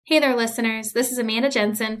Hey there, listeners. This is Amanda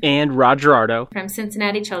Jensen and Rodrigo Gerardo from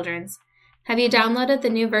Cincinnati Children's. Have you downloaded the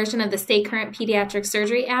new version of the Stay Current Pediatric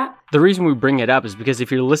Surgery app? The reason we bring it up is because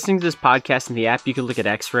if you're listening to this podcast in the app, you can look at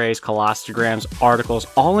x-rays, colostograms, articles,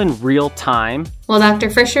 all in real time. Well, Dr.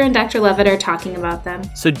 Fisher and Dr. Levitt are talking about them.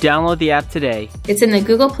 So download the app today. It's in the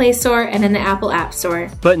Google Play Store and in the Apple App Store.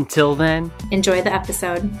 But until then, enjoy the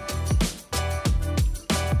episode.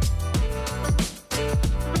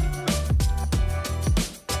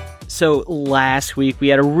 So last week we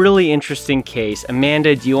had a really interesting case.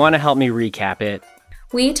 Amanda, do you want to help me recap it?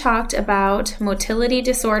 We talked about motility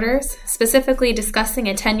disorders, specifically discussing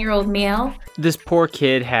a 10-year-old male. This poor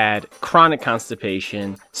kid had chronic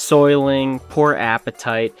constipation, soiling, poor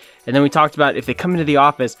appetite, and then we talked about if they come into the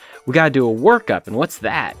office, we got to do a workup, and what's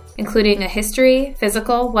that? Including a history,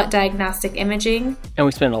 physical, what diagnostic imaging. And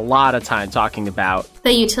we spent a lot of time talking about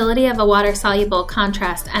the utility of a water-soluble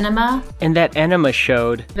contrast enema. And that enema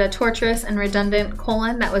showed the tortuous and redundant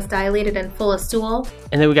colon that was dilated and full of stool.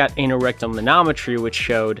 And then we got anorectal manometry, which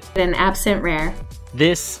showed an absent rare.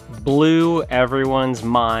 This blew everyone's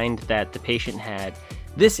mind that the patient had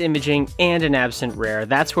this imaging and an absent rare.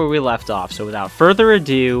 That's where we left off. So without further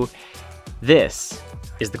ado, this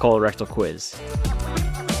is the colorectal quiz.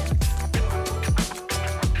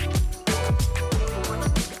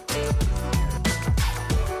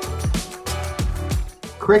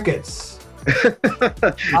 Crickets.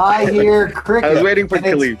 I hear crickets. I was waiting for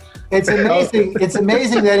Kahleb. It's amazing. It's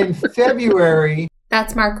amazing that in February.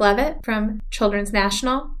 That's Mark Levitt from Children's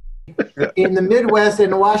National. In the Midwest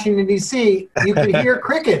and Washington, D.C., you can hear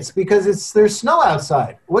crickets because there's snow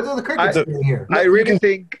outside. What are the crickets doing here? I really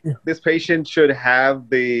think this patient should have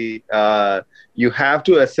you have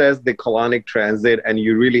to assess the colonic transit and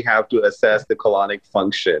you really have to assess the colonic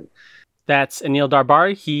function. That's Anil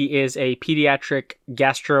Drabari. He is a pediatric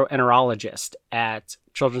gastroenterologist at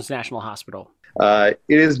Children's National Hospital. It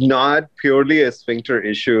is not purely a sphincter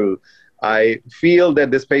issue. I feel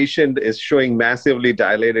that this patient is showing massively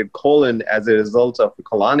dilated colon as a result of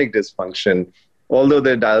colonic dysfunction, although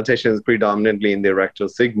the dilatation is predominantly in the rectal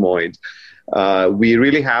sigmoid. We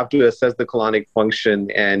really have to assess the colonic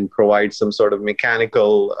function and provide some sort of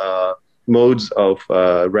mechanical modes of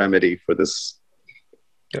remedy for this.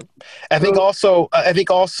 I think also, I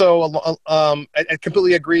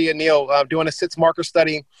completely agree, Anil, doing a SITS marker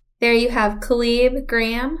study. There you have Kahleb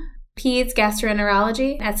Graham, Peds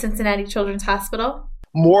Gastroenterology at Cincinnati Children's Hospital.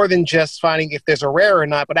 More than just finding if there's a rare or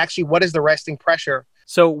not, but actually what is the resting pressure?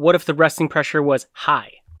 So what if the resting pressure was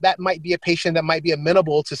high? That might be a patient that might be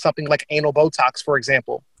amenable to something like anal Botox, for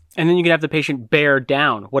example. And then you can have the patient bear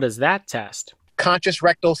down. What does that test? Conscious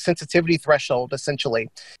rectal sensitivity threshold, essentially.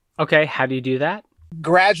 Okay, how do you do that?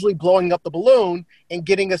 Gradually blowing up the balloon and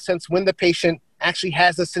getting a sense when the patient actually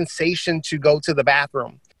has a sensation to go to the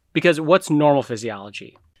bathroom. Because what's normal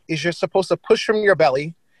physiology? Is you're supposed to push from your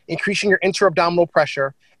belly, increasing your intra-abdominal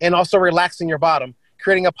pressure, and also relaxing your bottom,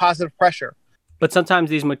 creating a positive pressure. But sometimes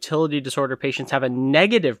these motility disorder patients have a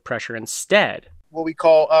negative pressure instead. What we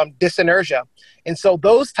call dysinertia. And so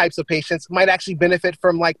those types of patients might actually benefit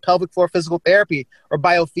from like pelvic floor physical therapy or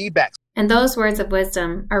biofeedback. And those words of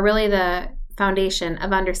wisdom are really the foundation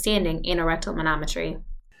of understanding anorectal manometry.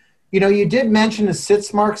 You know, you did mention a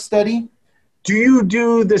SITS mark study. Do you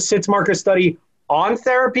do the SITS marker study on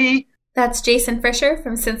therapy? That's Jensen Fisher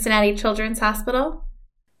from Cincinnati Children's Hospital.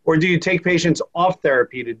 Or do you take patients off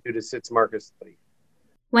therapy to do the SITS marker study?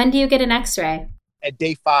 When do you get an x-ray? At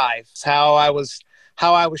day 5. It's how I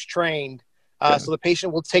was trained. So the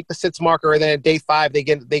patient will take the SITS marker, and then at day 5 they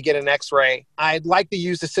get an x-ray. I'd like to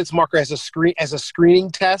use the SITS marker as a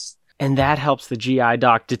screening test. And that helps the GI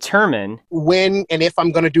doc determine when and if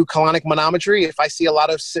I'm going to do colonic manometry. If I see a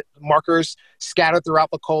lot of markers scattered throughout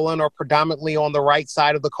the colon or predominantly on the right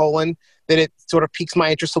side of the colon, then it sort of piques my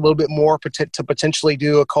interest a little bit more to potentially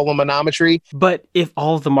do a colon manometry. But if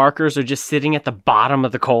all of the markers are just sitting at the bottom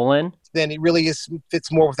of the colon, then it really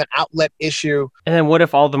fits more with an outlet issue. And then what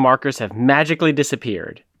if all the markers have magically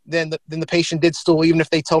disappeared? Then the patient did stool, even if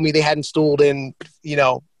they told me they hadn't stooled in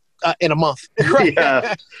a month. Right?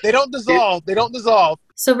 Yeah. They don't dissolve.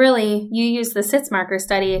 So really, you use the SITS marker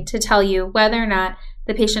study to tell you whether or not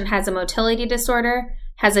the patient has a motility disorder,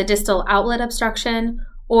 has a distal outlet obstruction,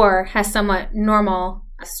 or has somewhat normal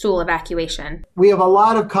stool evacuation. We have a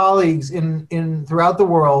lot of colleagues in throughout the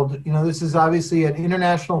world. You know, this is obviously an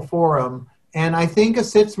international forum, and I think a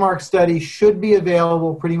SITS mark study should be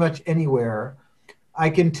available pretty much anywhere. I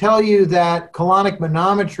can tell you that colonic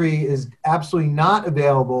manometry is absolutely not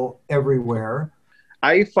available everywhere.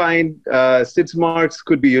 I find SITS marks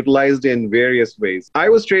could be utilized in various ways. I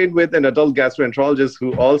was trained with an adult gastroenterologist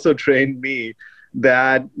who also trained me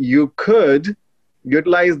that you could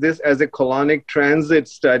utilize this as a colonic transit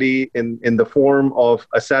study in the form of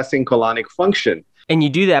assessing colonic function. And you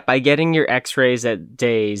do that by getting your x-rays at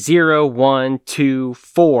day 0, 1, 2,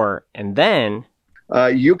 4, and then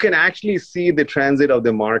you can actually see the transit of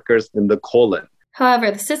the markers in the colon.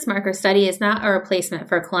 However, the cyst marker study is not a replacement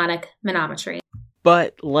for colonic manometry.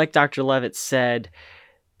 But like Dr. Levitt said,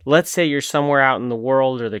 let's say you're somewhere out in the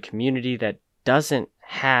world or the community that doesn't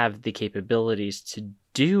have the capabilities to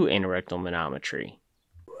do anorectal manometry.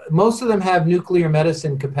 Most of them have nuclear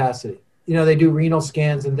medicine capacity. They do renal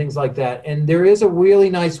scans and things like that. And there is a really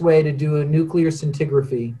nice way to do a nuclear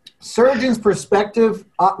scintigraphy. Surgeon's perspective,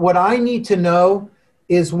 what I need to know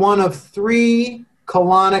is one of 3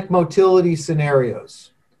 colonic motility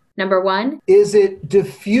scenarios. Number 1. Is it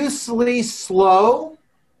diffusely slow,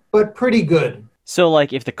 but pretty good? So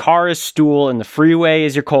like if the car is stool and the freeway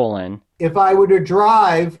is your colon. If I were to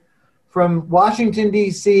drive from Washington,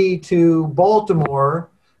 D.C. to Baltimore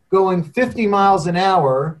going 50 miles an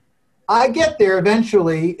hour, I get there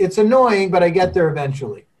eventually. It's annoying, but I get there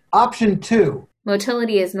eventually. Option 2.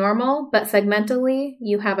 Motility is normal, but segmentally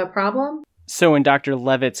you have a problem. So in Dr.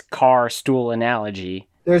 Levitt's car stool analogy,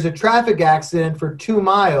 there's a traffic accident for 2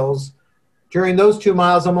 miles. During those 2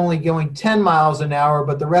 miles, I'm only going 10 miles an hour,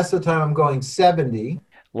 but the rest of the time I'm going 70.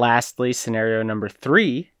 Lastly, scenario number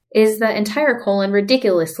 3. Is the entire colon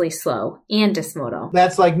ridiculously slow and dysmodal?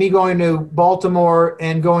 That's like me going to Baltimore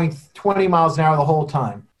and going 20 miles an hour the whole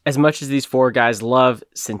time. As much as these 4 guys love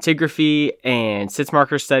scintigraphy and cyst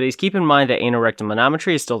marker studies, keep in mind that anorectal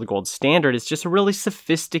manometry is still the gold standard. It's just a really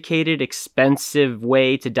sophisticated, expensive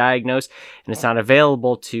way to diagnose, and it's not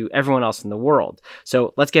available to everyone else in the world.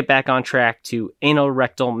 So let's get back on track to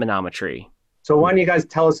anorectal manometry. So why don't you guys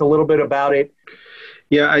tell us a little bit about it?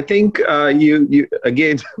 Yeah, I think you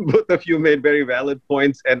again, both of you made very valid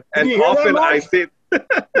points, and often I say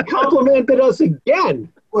you complimented us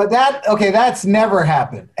again. Well, that's never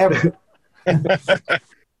happened, ever.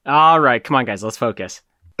 All right, come on, guys, let's focus.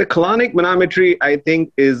 The colonic manometry, I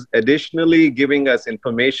think, is additionally giving us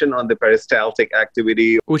information on the peristaltic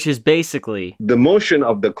activity, which is basically the motion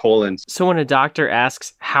of the colon. So when a doctor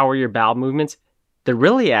asks, how are your bowel movements? They're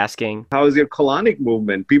really asking, how is your colonic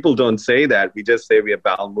movement? People don't say that. We just say we have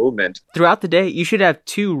bowel movement. Throughout the day, you should have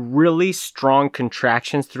 2 really strong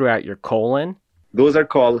contractions throughout your colon. Those are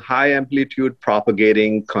called high amplitude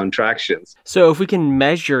propagating contractions. So if we can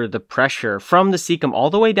measure the pressure from the cecum all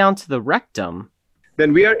the way down to the rectum,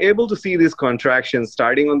 then we are able to see these contractions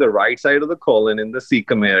starting on the right side of the colon in the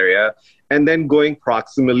cecum area and then going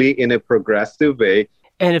proximally in a progressive way.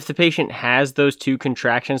 And if the patient has those 2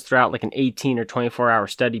 contractions throughout like an 18 or 24-hour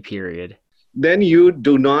study period, then you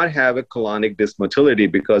do not have a colonic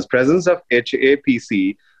dysmotility because presence of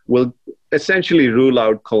HAPC will essentially rule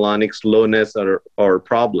out colonic slowness or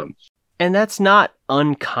problem. And that's not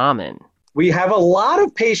uncommon. We have a lot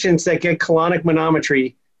of patients that get colonic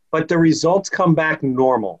manometry, but the results come back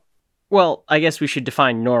normal. Well, I guess we should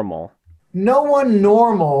define normal. No one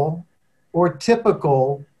normal or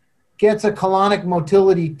typical gets a colonic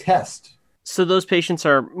motility test. So those patients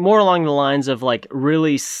are more along the lines of like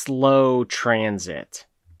really slow transit.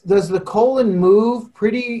 Does the colon move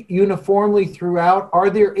pretty uniformly throughout? Are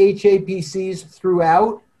there HAPCs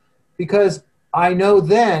throughout? Because I know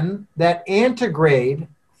then that antegrade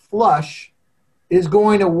flush is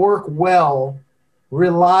going to work well,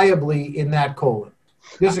 reliably in that colon.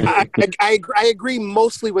 I agree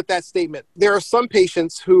mostly with that statement. There are some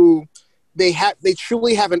patients who they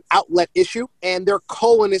truly have an outlet issue and their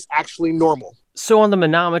colon is actually normal. So on the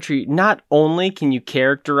manometry, not only can you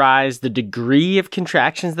characterize the degree of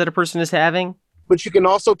contractions that a person is having, but you can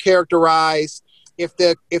also characterize if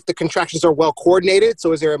the contractions are well coordinated.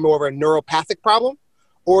 So is there more of a neuropathic problem,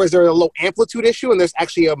 or is there a low amplitude issue and there's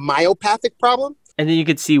actually a myopathic problem? And then you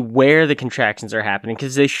could see where the contractions are happening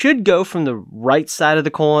because they should go from the right side of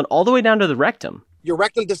the colon all the way down to the rectum. Your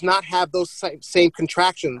rectum does not have those same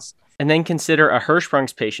contractions. And then consider a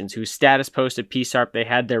Hirschsprung's patient whose status posted PSARP, they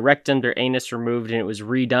had their rectum, their anus removed, and it was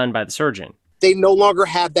redone by the surgeon. They no longer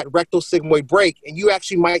have that rectal sigmoid break, and you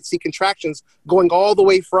actually might see contractions going all the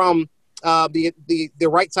way from the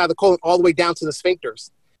right side of the colon all the way down to the sphincters.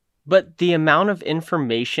 But the amount of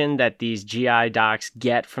information that these GI docs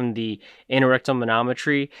get from the anorectal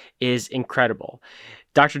manometry is incredible.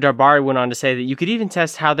 Dr. Drabari went on to say that you could even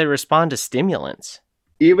test how they respond to stimulants.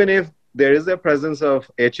 Even if there is a presence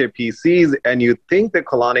of HAPCs and you think the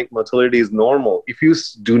colonic motility is normal, if you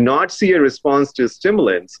do not see a response to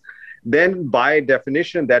stimulants, then by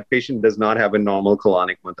definition, that patient does not have a normal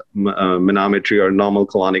colonic manometry or normal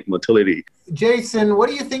colonic motility. Jason, what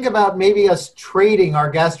do you think about maybe us trading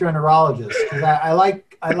our gastroenterologists? Because I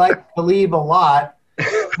like Kahleb a lot.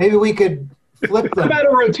 Maybe we could flip them. How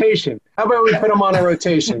about a rotation? How about we put them on a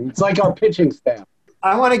rotation? It's like our pitching staff.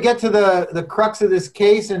 I want to get to the crux of this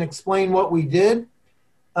case and explain what we did.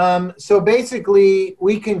 So basically,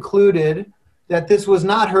 we concluded that this was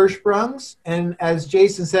not Hirschsprung's, and as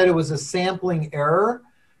Jason said, it was a sampling error.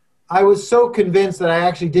 I was so convinced that I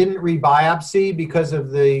actually didn't rebiopsy because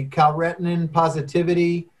of the calretinin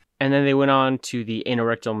positivity. And then they went on to the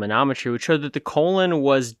anorectal manometry, which showed that the colon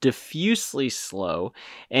was diffusely slow,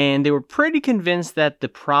 and they were pretty convinced that the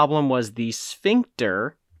problem was the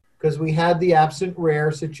sphincter. Because we had the absent rare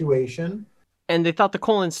situation. And they thought the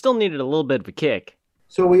colon still needed a little bit of a kick.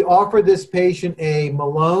 So we offered this patient a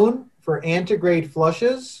Malone for antegrade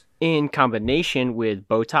flushes. In combination with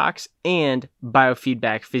Botox and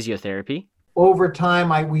biofeedback physiotherapy. Over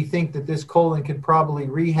time, we think that this colon could probably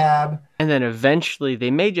rehab. And then eventually they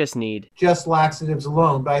may just need just laxatives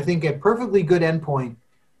alone. But I think a perfectly good endpoint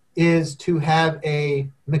is to have a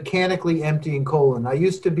mechanically emptying colon. I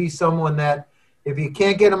used to be someone that if you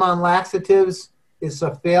can't get them on laxatives, it's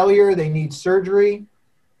a failure. They need surgery.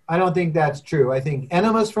 I don't think that's true. I think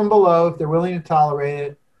enemas from below, if they're willing to tolerate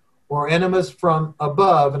it, or enemas from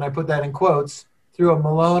above, and I put that in quotes, through a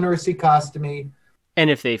Malone or a cecostomy. And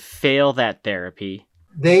if they fail that therapy,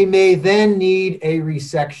 they may then need a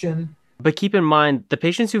resection. But keep in mind, the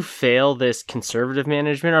patients who fail this conservative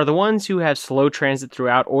management are the ones who have slow transit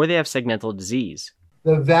throughout or they have segmental disease.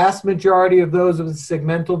 The vast majority of those with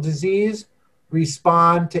segmental disease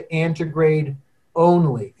respond to antegrade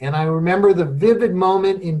only. And I remember the vivid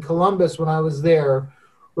moment in Columbus when I was there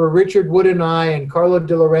where Richard Wood and I and Carlo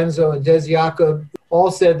Di Lorenzo and Des Jacob all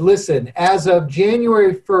said, listen, as of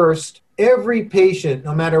January 1st, every patient,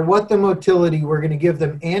 no matter what the motility, we're going to give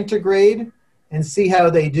them antegrade and see how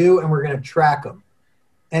they do, and we're going to track them.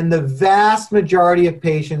 And the vast majority of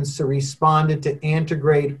patients responded to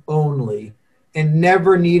antegrade only and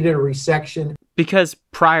never needed a resection. Because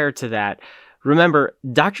prior to that, remember,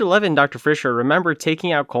 Dr. Levin and Dr. Fisher remember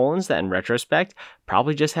taking out colons that in retrospect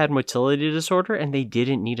probably just had motility disorder and they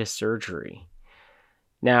didn't need a surgery.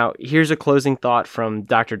 Now, here's a closing thought from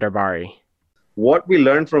Dr. Drabari. What we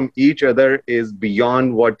learn from each other is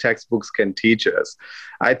beyond what textbooks can teach us.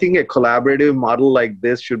 I think a collaborative model like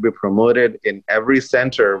this should be promoted in every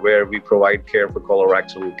center where we provide care for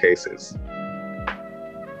colorectal cases.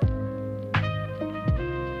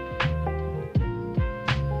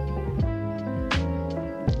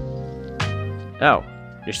 Oh,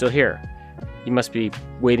 you're still here. You must be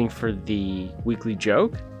waiting for the weekly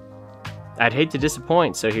joke? I'd hate to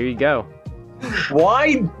disappoint, so here you go.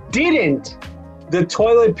 Why didn't the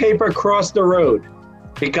toilet paper cross the road?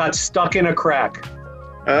 It got stuck in a crack.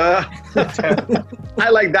 I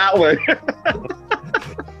like that one.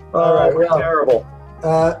 All right, we're terrible.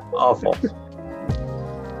 Awful.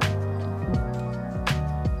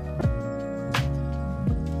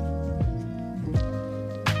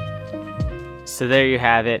 So there you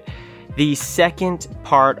have it. The second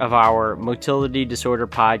part of our motility disorder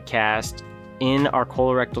podcast in our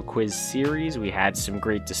colorectal quiz series. We had some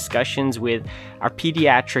great discussions with our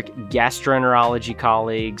pediatric gastroenterology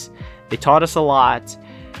colleagues. They taught us a lot.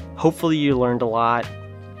 Hopefully you learned a lot.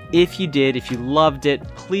 If you did, if you loved it,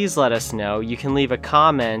 please let us know. You can leave a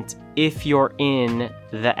comment if you're in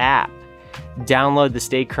the app. Download the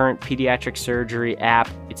Stay Current Pediatric Surgery app.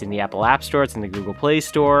 It's in the Apple App Store. It's in the Google Play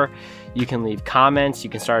Store. You can leave comments. You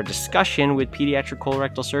can start a discussion with pediatric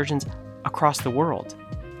colorectal surgeons across the world.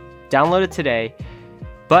 Download it today.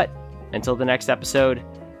 But until the next episode,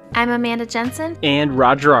 I'm Amanda Jensen and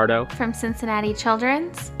Rodrigo Gerardo from Cincinnati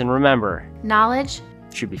Children's. And remember, knowledge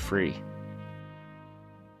should be free.